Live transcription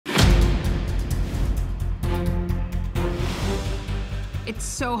It's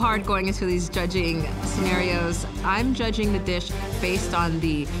so hard going into these judging scenarios. I'm judging the dish based on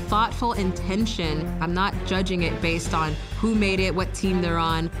the thoughtful intention. I'm not judging it based on who made it, what team they're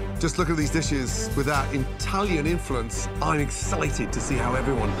on. Just look at these dishes with that Italian influence. I'm excited to see how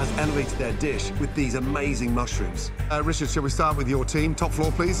everyone has elevated their dish with these amazing mushrooms. Richard, shall we start with your team? Top floor,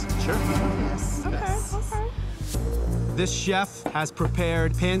 please. Sure. Yes. Okay. This chef has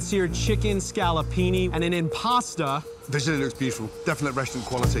prepared pan-seared chicken scallopini and an impasta. Visually looks beautiful. Definite restaurant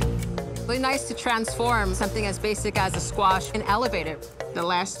quality. Really nice to transform something as basic as a squash and elevate it. The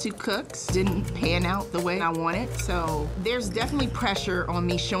last two cooks didn't pan out the way I wanted, so there's definitely pressure on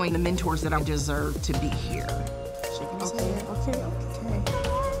me showing the mentors that I deserve to be here. Okay.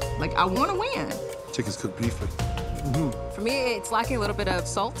 Like, I want to win. Chicken's cooked beautifully. For me, it's lacking a little bit of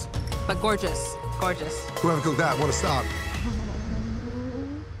salt, but gorgeous, gorgeous. Whoever cooked that, what a start.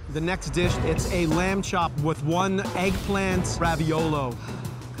 The next dish, it's a lamb chop with one eggplant raviolo.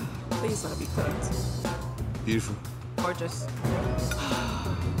 Please let it be cooked. Beautiful. Gorgeous.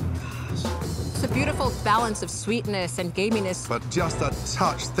 It's a beautiful balance of sweetness and gaminess. But just a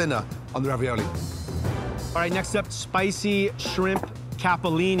touch thinner on the ravioli. All right, next up, spicy shrimp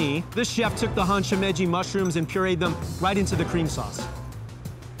capellini. This chef took the hanshimegi mushrooms and pureed them right into the cream sauce.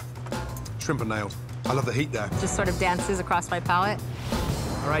 Shrimp are nailed. I love the heat there. Just sort of dances across my palate.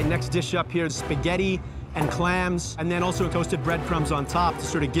 All right, next dish up here is spaghetti and clams, and then also toasted breadcrumbs on top to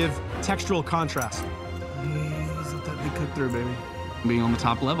sort of give textural contrast. Let that be cooked through, baby. Being on the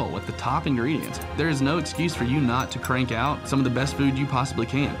top level with the top ingredients, there is no excuse for you not to crank out some of the best food you possibly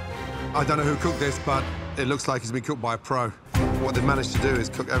can. I don't know who cooked this, but it looks like it's been cooked by a pro. What they've managed to do is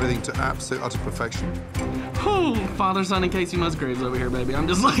cook everything to absolute, utter perfection. Oh, Father, Son, and Casey Musgraves over here, baby. I'm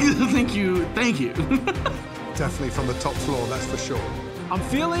just like, thank you. Definitely from the top floor, that's for sure. I'm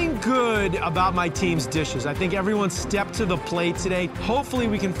feeling good about my team's dishes. I think everyone stepped to the plate today. Hopefully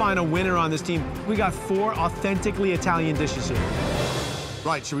we can find a winner on this team. We got 4 authentically Italian dishes here.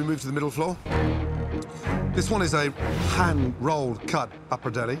 Right, should we move to the middle floor? This one is a hand-rolled cut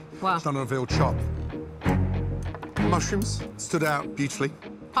pappardelle. Wow. Done on a veal chop. Mushrooms stood out beautifully.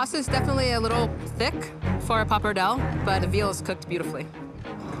 Pasta is definitely a little thick for a pappardelle, but the veal is cooked beautifully.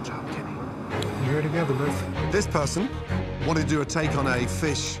 Good job, Kenny. You're together, both. This person wanted to do a take on a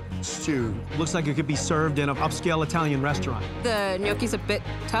fish stew. Looks like it could be served in an upscale Italian restaurant. The gnocchi's a bit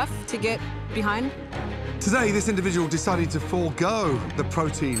tough to get behind. Today, this individual decided to forego the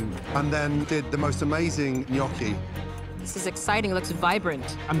protein and then did the most amazing gnocchi. This is exciting, it looks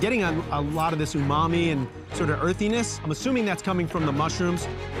vibrant. I'm getting a lot of this umami and sort of earthiness. I'm assuming that's coming from the mushrooms.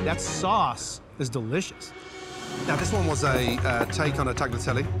 That sauce is delicious. Now, this one was a take on a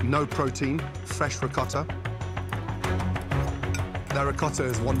tagliatelle. No protein, fresh ricotta. The ricotta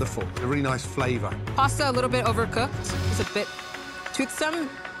is wonderful, a really nice flavor. Pasta a little bit overcooked. It's a bit toothsome.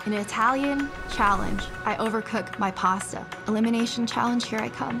 An Italian challenge. I overcook my pasta. Elimination challenge, here I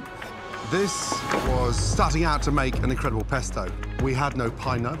come. This was starting out to make an incredible pesto. We had no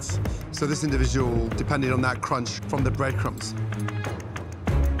pine nuts, so this individual depended on that crunch from the breadcrumbs.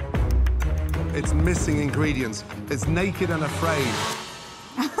 It's missing ingredients. It's naked and afraid.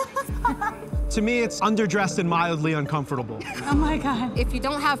 To me, it's underdressed and mildly uncomfortable. Oh my God. If you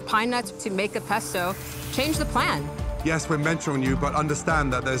don't have pine nuts to make a pesto, change the plan. Yes, we're mentoring you, but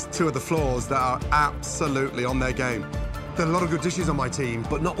understand that there's 2 of the floors that are absolutely on their game. There are a lot of good dishes on my team,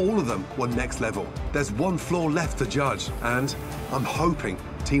 but not all of them were next level. There's 1 floor left to judge, and I'm hoping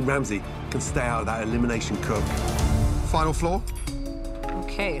Team Ramsay can stay out of that elimination cook. Final floor.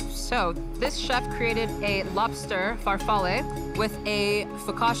 Okay, so this chef created a lobster farfalle with a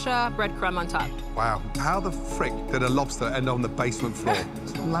focaccia breadcrumb on top. Wow, how the frick did a lobster end on the basement floor?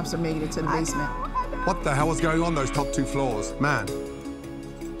 Lobster made it to the basement. What the hell was going on those top 2 floors? Man.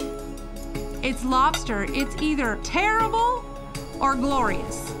 It's lobster. It's either terrible or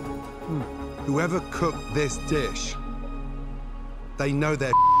glorious. Whoever cooked this dish, they know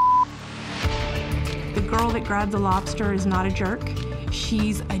their The girl that grabbed the lobster is not a jerk.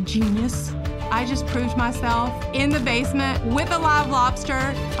 She's a genius. I just proved myself in the basement with a live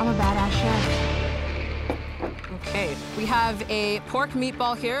lobster. I'm a badass chef. Okay, we have a pork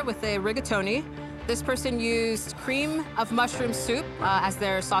meatball here with a rigatoni. This person used cream of mushroom soup as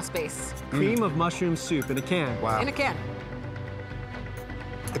their sauce base. Cream of mushroom soup in a can. Wow. In a can.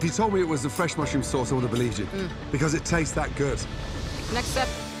 If you told me it was the fresh mushroom sauce, I would have believed you, because it tastes that good. Next up,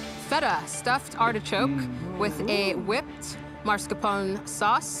 feta stuffed artichoke with a whipped mascarpone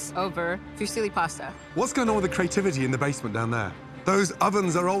sauce over fusilli pasta. What's going on with the creativity in the basement down there? Those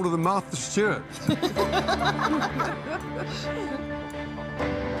ovens are older than Martha Stewart.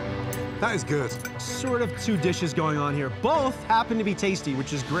 That is good. Sort of two dishes going on here. Both happen to be tasty,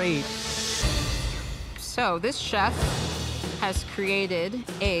 which is great. So this chef has created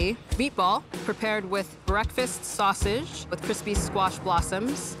a meatball prepared with breakfast sausage with crispy squash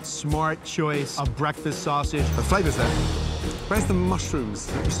blossoms. Smart choice of breakfast sausage. The flavor's there. Where's the mushrooms?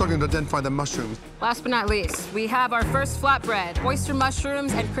 I'm struggling to identify the mushrooms. Last but not least, we have our first flatbread, oyster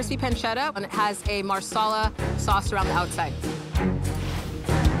mushrooms and crispy pancetta, and it has a marsala sauce around the outside.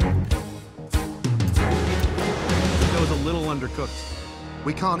 It was a little undercooked.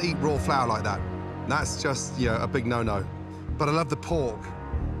 We can't eat raw flour like that. That's just, a big no-no. But I love the pork,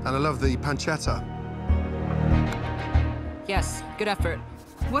 and I love the pancetta. Yes, good effort.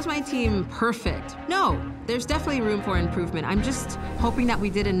 Was my team perfect? No, there's definitely room for improvement. I'm just hoping that we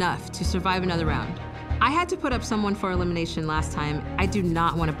did enough to survive another round. I had to put up someone for elimination last time. I do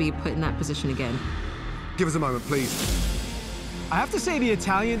not want to be put in that position again. Give us a moment, please. I have to say the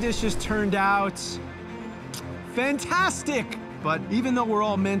Italian dishes turned out fantastic. But even though we're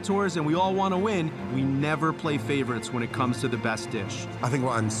all mentors and we all want to win, we never play favorites when it comes to the best dish. I think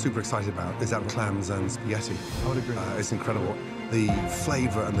what I'm super excited about is our clams and spaghetti. I would agree. It's incredible. The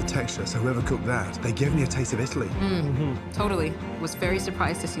flavor and the texture, so whoever cooked that, they gave me a taste of Italy. Totally. Was very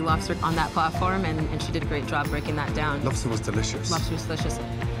surprised to see lobster on that platform, and she did a great job breaking that down. Lobster was delicious. Lobster was delicious.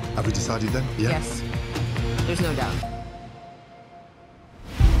 Have we decided then? Yeah. Yes, there's no doubt.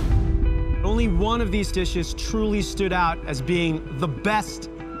 Only one of these dishes truly stood out as being the best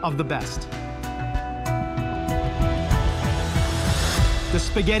of the best. The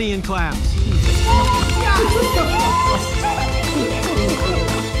spaghetti and clams.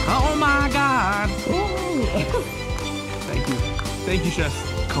 Oh my God! Thank you. Thank you, Chef.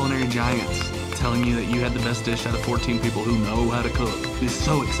 Culinary giants telling you that you had the best dish out of 14 people who know how to cook. It's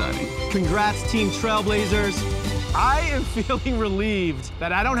so exciting. Congrats, Team Trailblazers. I am feeling relieved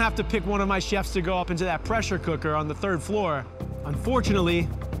that I don't have to pick one of my chefs to go up into that pressure cooker on the 3rd floor. Unfortunately,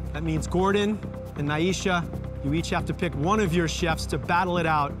 that means Gordon and Nyesha, you each have to pick one of your chefs to battle it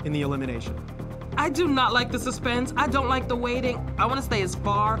out in the elimination. I do not like the suspense. I don't like the waiting. I want to stay as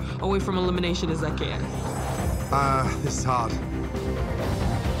far away from elimination as I can. This is hard.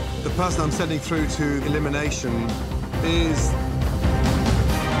 The person I'm sending through to elimination is...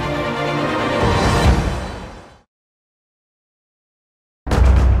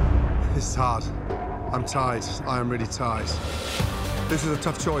 This is hard. I'm tired. I am really tired. This is a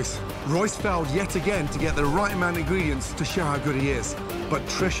tough choice. Royce failed yet again to get the right amount of ingredients to show how good he is. But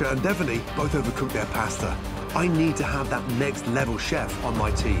Trisha and Devaney both overcooked their pasta. I need to have that next level chef on my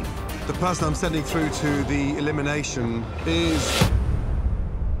team. The person I'm sending through to the elimination is...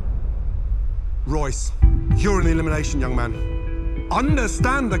 Royce. You're in the elimination, young man.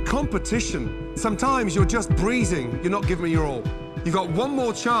 Understand the competition. Sometimes you're just breezing. You're not giving me your all. You've got one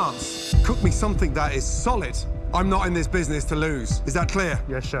more chance. Cook me something that is solid. I'm not in this business to lose. Is that clear?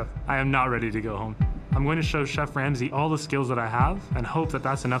 Yes, Chef. I am not ready to go home. I'm going to show Chef Ramsay all the skills that I have and hope that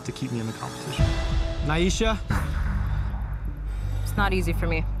that's enough to keep me in the competition. Nyesha? It's not easy for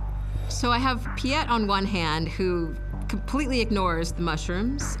me. So I have Piet on one hand, who completely ignores the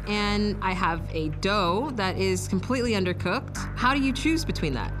mushrooms, and I have a dough that is completely undercooked. How do you choose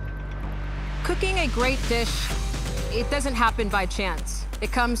between that? Cooking a great dish, it doesn't happen by chance.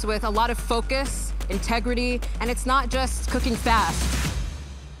 It comes with a lot of focus, integrity, and it's not just cooking fast.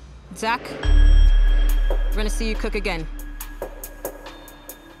 Zach, we're gonna see you cook again.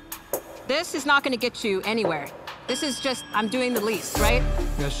 This is not gonna get you anywhere. This is just, I'm doing the least, right?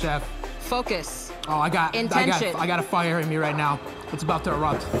 Yes, Chef. Focus. Oh, I got a fire in me right now. It's about to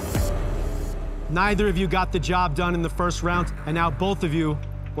erupt. Neither of you got the job done in the first round, and now both of you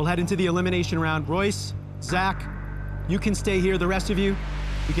will head into the elimination round. Royce, Zach, you can stay here. The rest of you,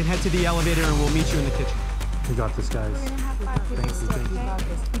 you can head to the elevator and we'll meet you in the kitchen. We got this, guys. Thank you.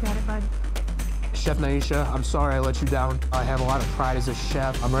 You got it, bud. Chef Nyesha, I'm sorry I let you down. I have a lot of pride as a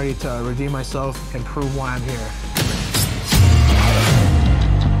chef. I'm ready to redeem myself and prove why I'm here.